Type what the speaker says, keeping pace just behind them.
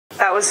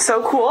That was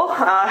so cool.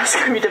 It's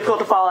going to be difficult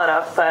to follow it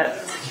up, but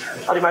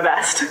I'll do my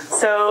best.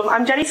 So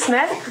I'm Jenny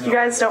Smith. If you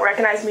guys don't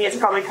recognize me, it's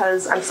probably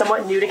because I'm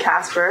somewhat new to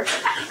Casper.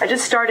 I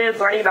just started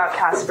learning about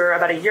Casper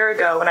about a year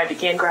ago when I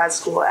began grad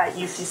school at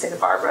UC Santa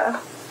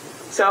Barbara.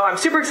 So I'm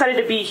super excited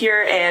to be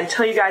here and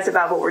tell you guys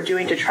about what we're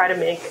doing to try to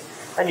make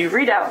a new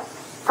readout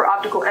for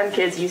optical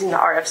MKIDs using the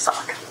RF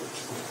sock.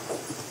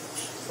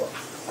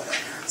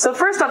 So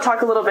first I'll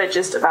talk a little bit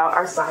just about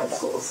our science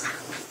schools.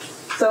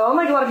 So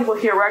unlike a lot of people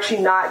here, we're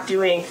actually not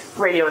doing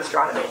radio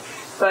astronomy,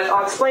 but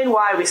I'll explain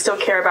why we still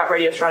care about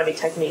radio astronomy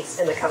techniques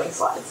in the coming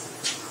slides.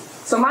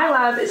 So my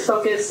lab is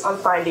focused on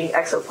finding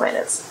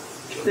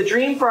exoplanets. The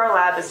dream for our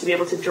lab is to be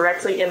able to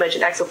directly image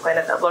an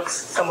exoplanet that looks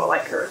somewhat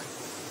like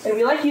Earth. And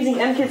we like using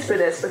MKIDs for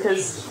this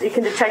because it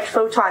can detect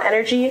photon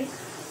energy,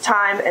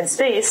 time, and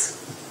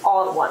space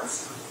all at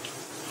once.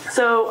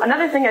 So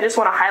another thing I just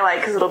want to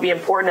highlight, because it'll be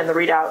important in the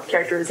readout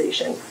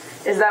characterization,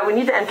 is that we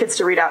need the MKIDs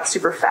to read out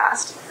super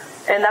fast.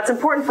 And that's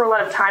important for a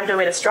lot of time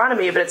domain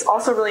astronomy, but it's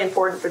also really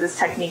important for this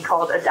technique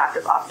called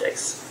adaptive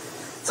optics.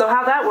 So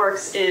how that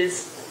works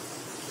is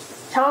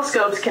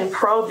telescopes can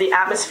probe the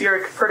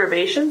atmospheric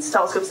perturbations,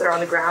 telescopes that are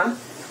on the ground,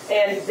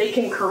 and they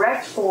can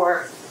correct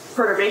for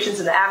perturbations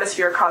in the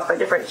atmosphere caused by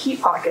different heat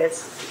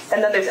pockets.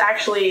 And then there's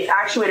actually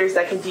actuators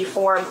that can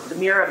deform the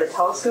mirror of the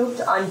telescope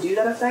to undo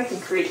that effect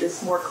and create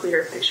this more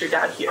clear picture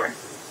down here.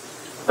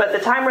 But the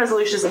time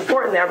resolution is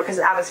important there because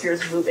the atmosphere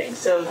is moving.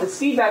 So this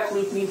feedback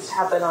loop needs to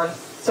happen on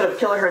sort of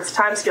kilohertz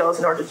timescales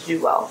in order to do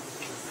well.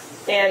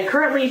 And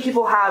currently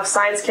people have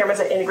science cameras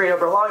that integrate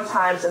over long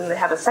times, and they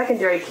have a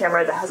secondary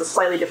camera that has a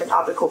slightly different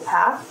optical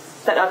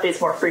path that updates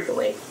more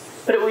frequently.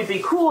 But it would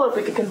be cool if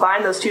we could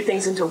combine those two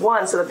things into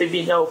one so that there'd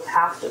be no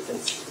path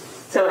difference.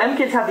 So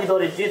MKIDs have the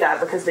ability to do that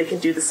because they can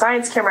do the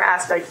science camera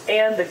aspect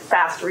and the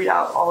fast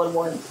readout all in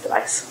one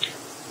device.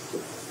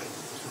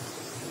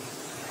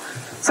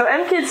 So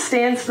MKID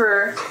stands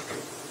for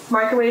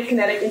Microwave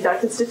Kinetic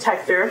Inductance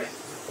Detector.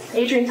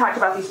 Adrian talked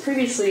about these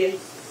previously.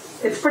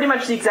 It's pretty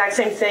much the exact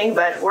same thing,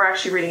 but we're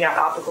actually reading out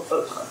optical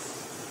photons.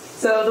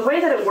 So the way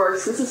that it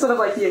works, this is sort of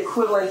like the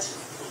equivalent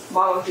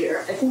model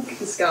here. I think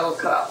this guy will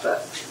cut off,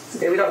 but it's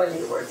okay, we don't really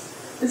need the words.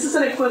 This is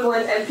an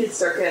equivalent MKID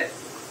circuit,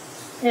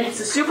 and it's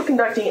a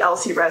superconducting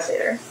LC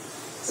resonator.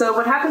 So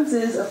what happens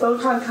is a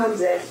photon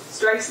comes in,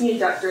 strikes the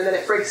inductor, and then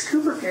it breaks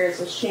Cooper pairs,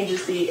 which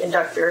changes the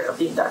inductor of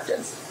the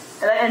inductance.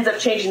 And that ends up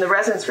changing the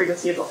resonance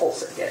frequency of the whole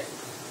circuit.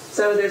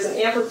 So there's an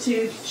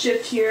amplitude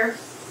shift here,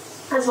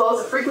 as well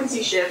as a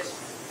frequency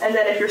shift. And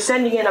then if you're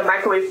sending in a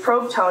microwave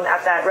probe tone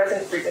at that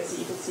resonance frequency,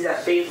 you can see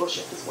that phase will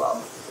shift as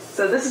well.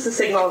 So this is a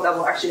signal that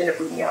will actually end up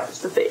reading out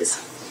just the phase.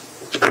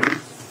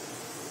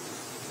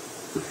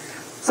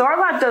 So our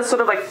lab does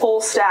sort of like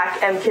full stack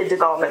MKID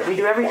development. We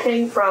do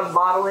everything from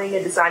modeling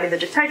and designing the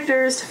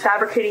detectors to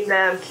fabricating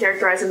them,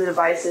 characterizing the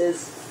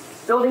devices,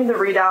 building the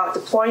readout,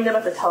 deploying them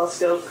at the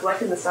telescope,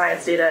 collecting the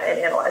science data, and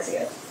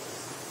analyzing it.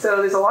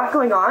 So there's a lot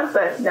going on,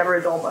 but never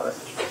a dull moment.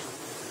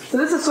 So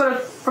this is sort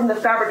of from the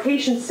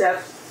fabrication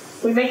step.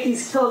 We make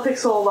these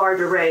kilopixel large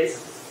arrays.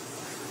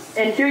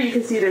 And here you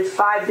can see there's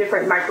 5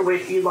 different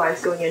microwave feed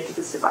lines going into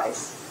this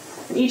device.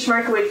 And each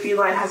microwave feed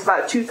line has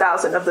about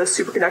 2,000 of those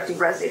superconducting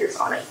resonators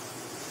on it.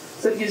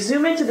 So if you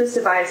zoom into this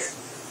device,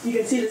 you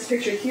can see this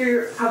picture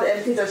here, how the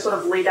MKIDs are sort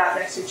of laid out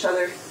next to each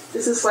other.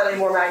 This is slightly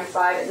more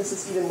magnified, and this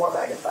is even more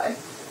magnified.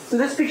 So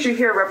this picture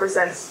here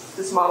represents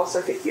this model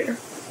circuit here.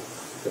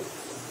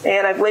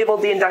 And I've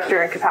labeled the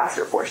inductor and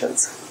capacitor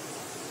portions.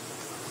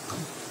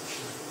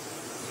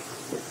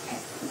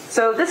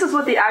 So this is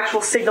what the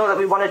actual signal that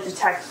we want to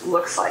detect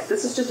looks like.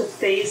 This is just a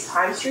phase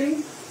time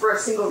stream for a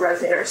single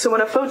resonator. So when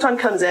a photon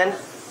comes in,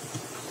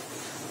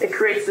 it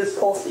creates this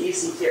pulse that you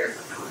see here.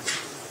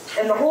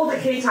 And the whole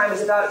decay time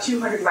is about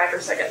 200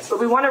 microseconds, but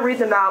we want to read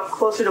them out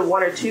closer to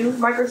 1 or 2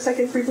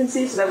 microsecond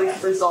frequencies so that we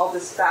can resolve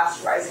this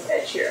fast rising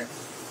edge here.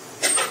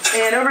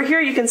 And over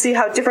here you can see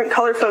how different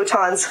color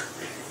photons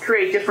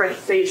create different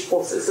phase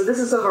pulses. So this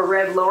is sort of a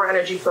red lower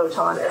energy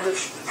photon, and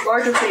this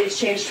larger phase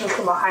change comes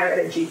from a higher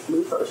energy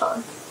blue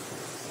photon.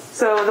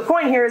 So the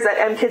point here is that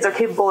MKIDs are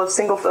capable of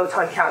single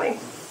photon counting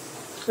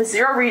with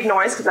zero read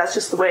noise, because that's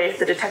just the way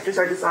the detectors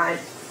are designed.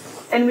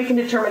 And we can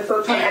determine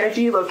photon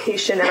energy,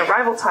 location, and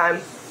arrival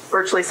time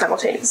virtually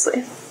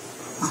simultaneously.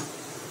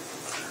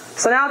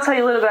 So now I'll tell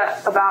you a little bit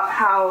about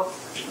how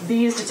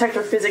these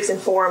detector physics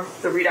inform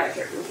the readout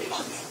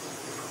characterizations.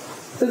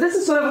 So this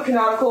is sort of a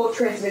canonical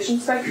transmission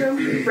spectrum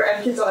for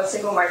MKIDs on a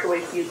single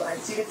microwave feed line.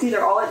 So you can see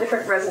they're all at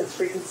different resonance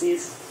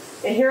frequencies.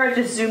 And here I've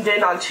just zoomed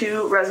in on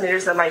 2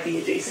 resonators that might be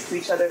adjacent to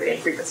each other in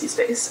frequency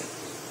space.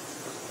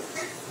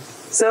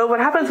 So what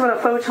happens when a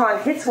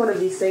photon hits one of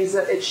these things,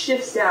 it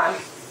shifts down.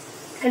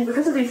 And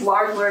because of these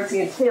large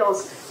Lorentzian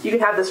tails, you can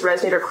have this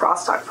resonator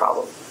crosstalk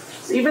problem.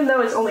 So even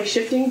though it's only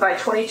shifting by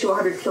 20 to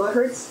 100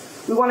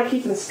 kilohertz, we want to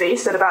keep them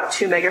spaced at about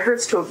 2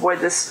 megahertz to avoid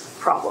this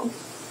problem.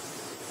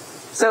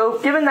 So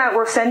given that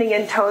we're sending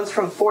in tones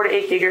from 4 to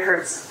 8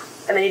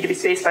 gigahertz, and they need to be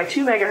spaced by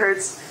 2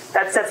 megahertz,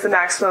 that sets the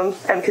maximum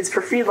MKIDs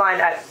per feed line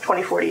at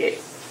 2048.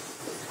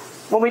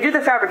 When we do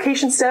the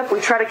fabrication step,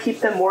 we try to keep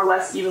them more or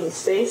less evenly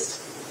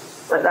spaced.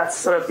 But that's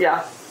sort of,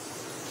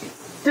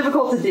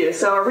 difficult to do.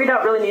 So a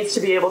readout really needs to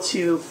be able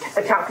to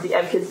account for the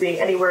MKIDs being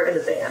anywhere in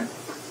the band.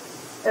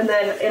 And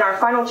then in our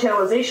final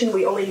channelization,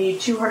 we only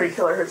need 200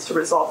 kilohertz to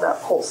resolve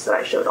that pulse that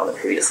I showed on the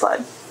previous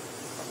slide.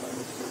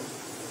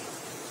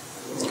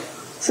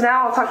 So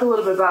now I'll talk a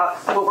little bit about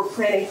what we're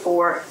planning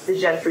for the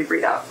Gen 3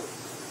 readout.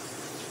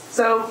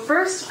 So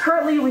first,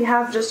 currently we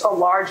have just a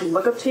large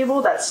lookup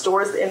table that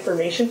stores the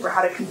information for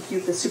how to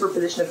compute the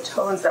superposition of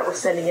tones that we're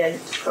sending in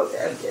to probe the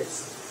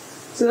MKIDs.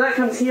 So that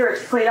comes here,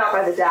 it's played out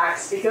by the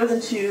DAX. It goes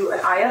into an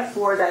IF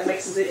board that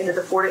mixes it into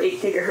the 4 to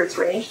 8 gigahertz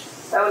range.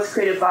 That was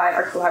created by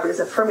our collaborators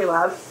at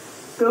Fermilab.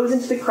 Goes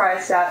into the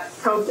cryostat,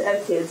 probes the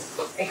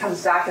MKIDs, and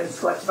comes back and is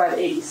collected by the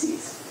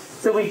ADCs.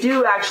 So we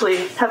do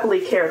actually heavily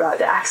care about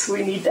DAX.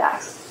 We need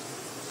DAX.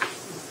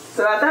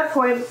 So at that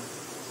point,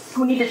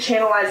 we need to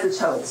channelize the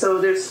tone. So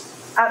there's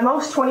at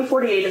most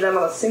 2048 of them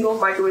on a single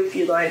microwave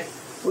feed line.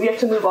 We have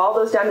to move all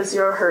those down to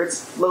 0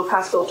 hertz, low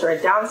pass filter,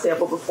 and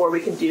downsample before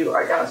we can do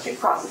our downstream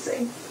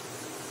processing.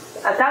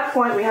 At that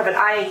point, we have an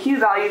I and Q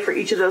value for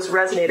each of those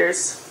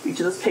resonators, each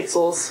of those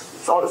pixels.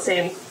 It's all the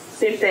same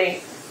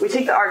thing. We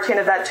take the arctan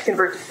of that to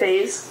convert to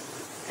phase,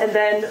 and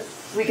then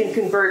we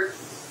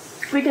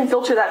can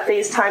filter that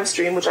phase time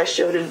stream, which I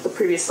showed in the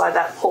previous slide,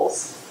 that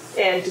pulse,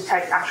 and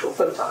detect actual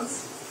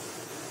photons.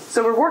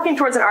 So we're working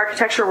towards an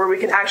architecture where we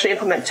can actually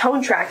implement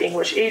tone tracking,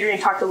 which Adrian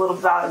talked a little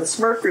bit about and the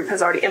Smurf group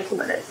has already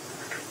implemented.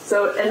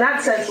 So in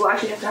that sense, we'll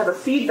actually have to have a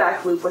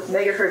feedback loop with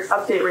megahertz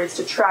update rates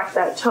to track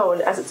that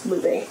tone as it's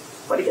moving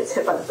when it gets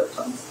hit by the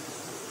photons.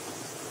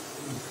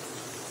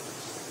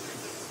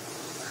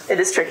 It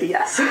is tricky,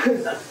 yes.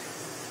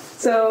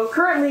 So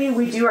currently,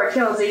 we do our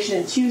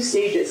channelization in 2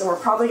 stages, and we're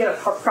probably going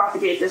to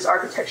propagate this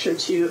architecture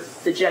to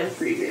the Gen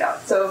 3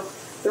 readout. So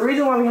the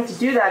reason why we have to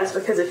do that is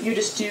because if you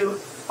just do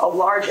a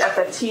large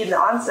FFT in the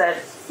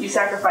onset, you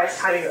sacrifice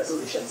timing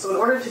resolution. So in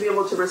order to be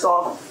able to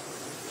resolve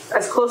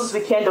as close as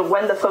we can to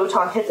when the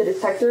photon hit the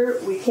detector,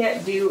 we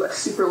can't do a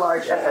super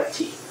large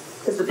FFT,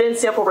 because the bin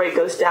sample rate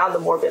goes down the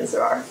more bins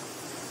there are.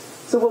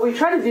 So what we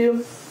try to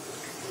do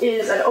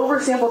is an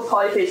oversampled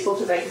polyphase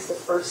filter bank is the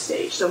first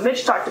stage. So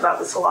Mitch talked about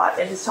this a lot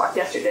in his talk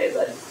yesterday,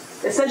 but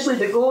essentially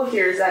the goal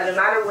here is that no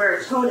matter where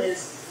a tone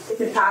is, it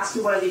can pass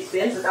through one of these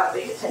bins without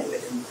being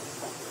attenuated.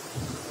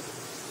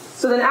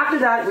 So then after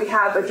that, we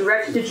have a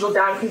direct digital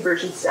down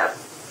conversion step.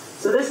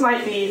 So this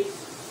might be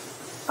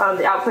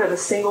the output of a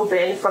single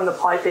bin from the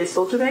polyphase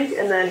filter bank,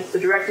 and then the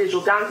direct digital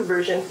down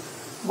conversion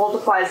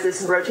multiplies this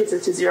and rotates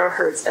it to 0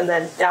 hertz, and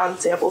then down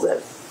samples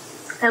it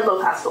and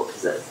low pass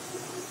filters it.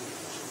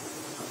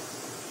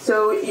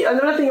 So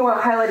another thing I want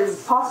to highlight is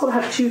it's possible to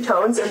have 2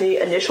 tones in the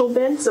initial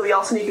bin, so we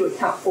also need to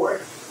account for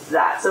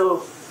that. So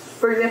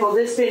for example,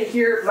 this bin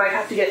here might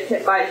have to get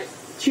hit by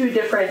 2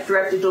 different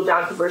direct digital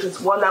down conversions,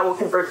 one that will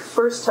convert the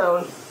first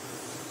tone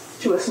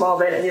to a small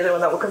bin, and the other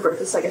one that will convert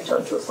the second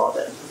tone to a small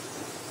bin.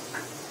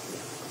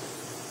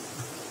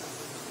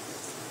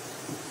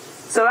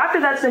 So after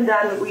that's been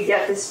done, we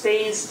get this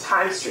phase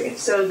time stream.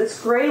 So this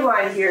gray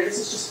line here, this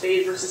is just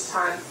phase versus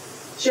time,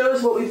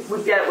 shows what we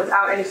would get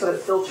without any sort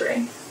of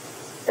filtering.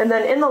 And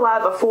then in the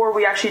lab, before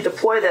we actually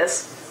deploy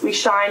this, we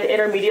shine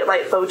intermediate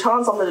light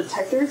photons on the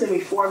detectors, and we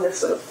form this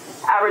sort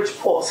of average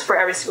pulse for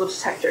every single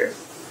detector.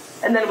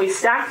 And then we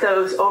stack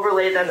those,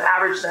 overlay them,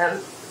 average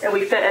them, and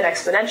we fit an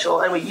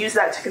exponential, and we use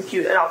that to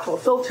compute an optimal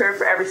filter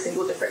for every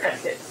single different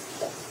MKID.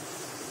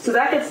 So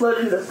that gets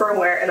loaded into the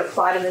firmware and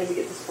applied, and then we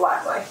get this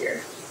black line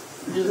here,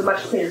 which is a much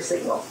cleaner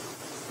signal.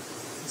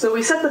 So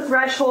we set the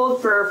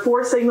threshold for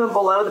 4 sigma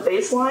below the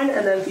baseline,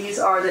 and then these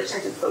are the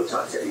detected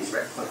photons here, these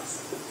red points.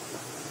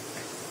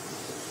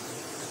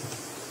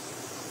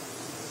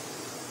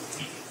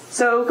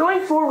 So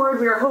going forward,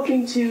 we are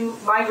hoping to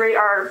migrate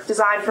our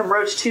design from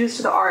Roach 2s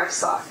to the RF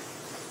sock.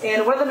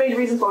 And one of the main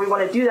reasons why we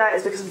want to do that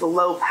is because of the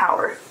low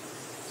power.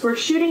 So we're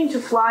shooting to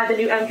fly the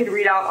new MKID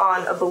readout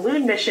on a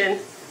balloon mission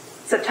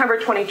September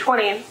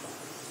 2020.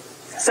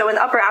 So in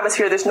the upper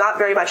atmosphere, there's not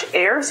very much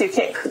air, so you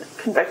can't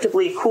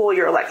convectively cool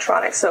your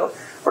electronics. So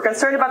we're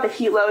concerned about the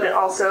heat load, and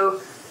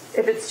also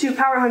if it's too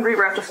power hungry,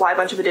 we're going to have to fly a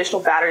bunch of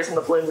additional batteries in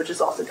the balloon, which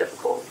is also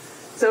difficult.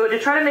 So to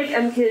try to make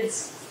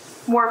MKIDs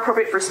more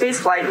appropriate for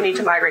spaceflight, we need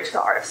to migrate to the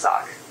RF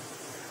sock.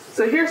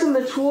 So here's some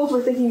of the tools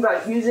we're thinking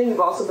about using. We've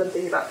also been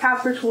thinking about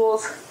Casper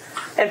tools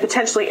and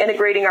potentially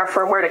integrating our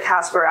firmware to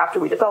Casper after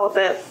we develop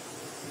it.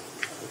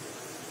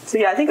 So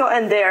yeah, I think I'll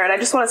end there. And I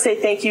just want to say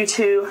thank you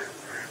to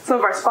some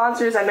of our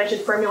sponsors. I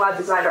mentioned Fermilab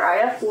designed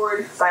our IF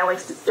board.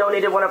 Xilinx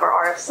donated one of our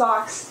RF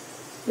socks.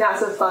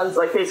 NASA funds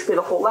like basically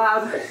the whole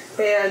lab.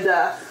 And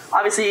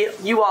obviously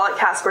you all at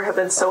Casper have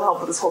been so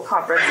helpful this whole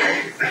conference.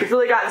 And we've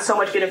really gotten so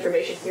much good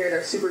information here, and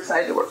are super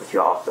excited to work with you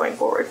all going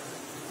forward.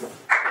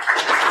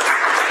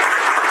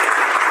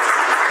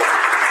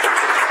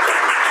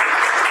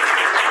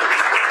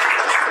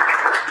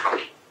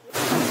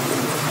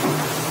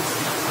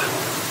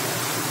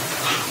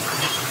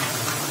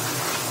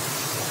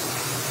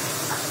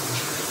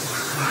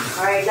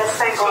 All right, let's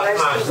thank all our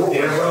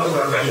speakers.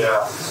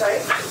 Sorry?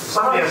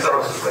 Somebody has to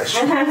ask a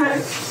question.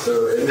 So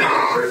in the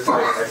first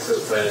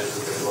exercise,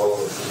 we can roll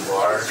with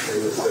are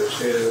you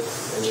associated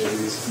with any of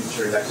these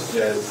future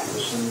next-gen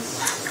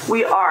missions?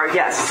 We are,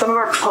 yes. Some of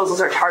our proposals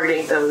are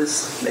targeting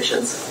those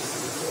missions.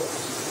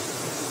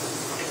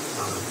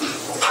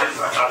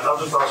 I'll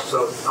just ask,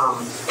 so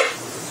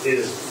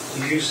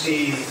do you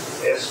see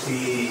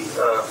SB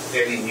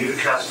fairly new to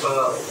Casper,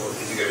 or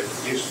did you get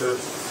used to it?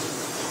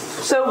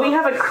 So we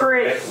have a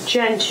current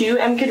Gen 2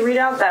 MKID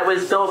readout that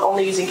was built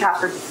only using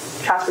Casper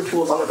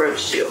tools on the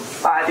Roach 2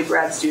 by the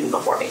grad student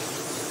before me.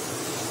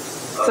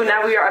 So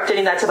now we are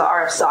updating that to the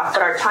RF SOC,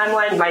 but our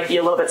timeline might be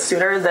a little bit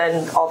sooner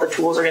than all the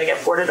tools are going to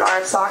get ported to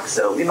RF SOC,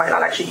 so we might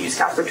not actually use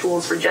Casper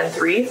tools for Gen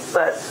 3,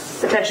 but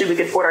potentially we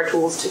could port our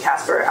tools to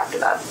Casper after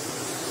that.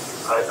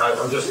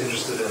 I'm just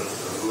interested in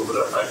a little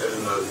bit. I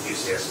didn't know that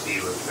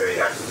UCSD was very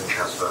active in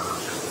Casper, and I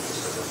was just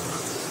interested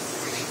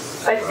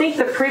in that. I think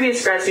the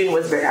previous grad student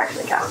was very active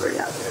in Casper,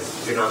 yeah.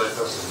 Do you know that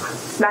person's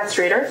name? Matt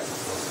Strader.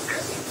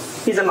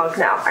 He's a monk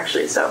now,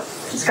 actually, so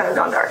he's kind of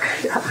gone dark.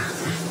 Yeah.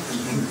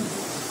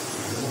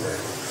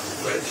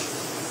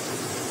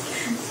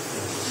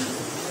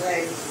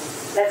 Right.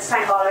 Let's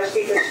thank all our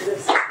speakers for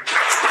this.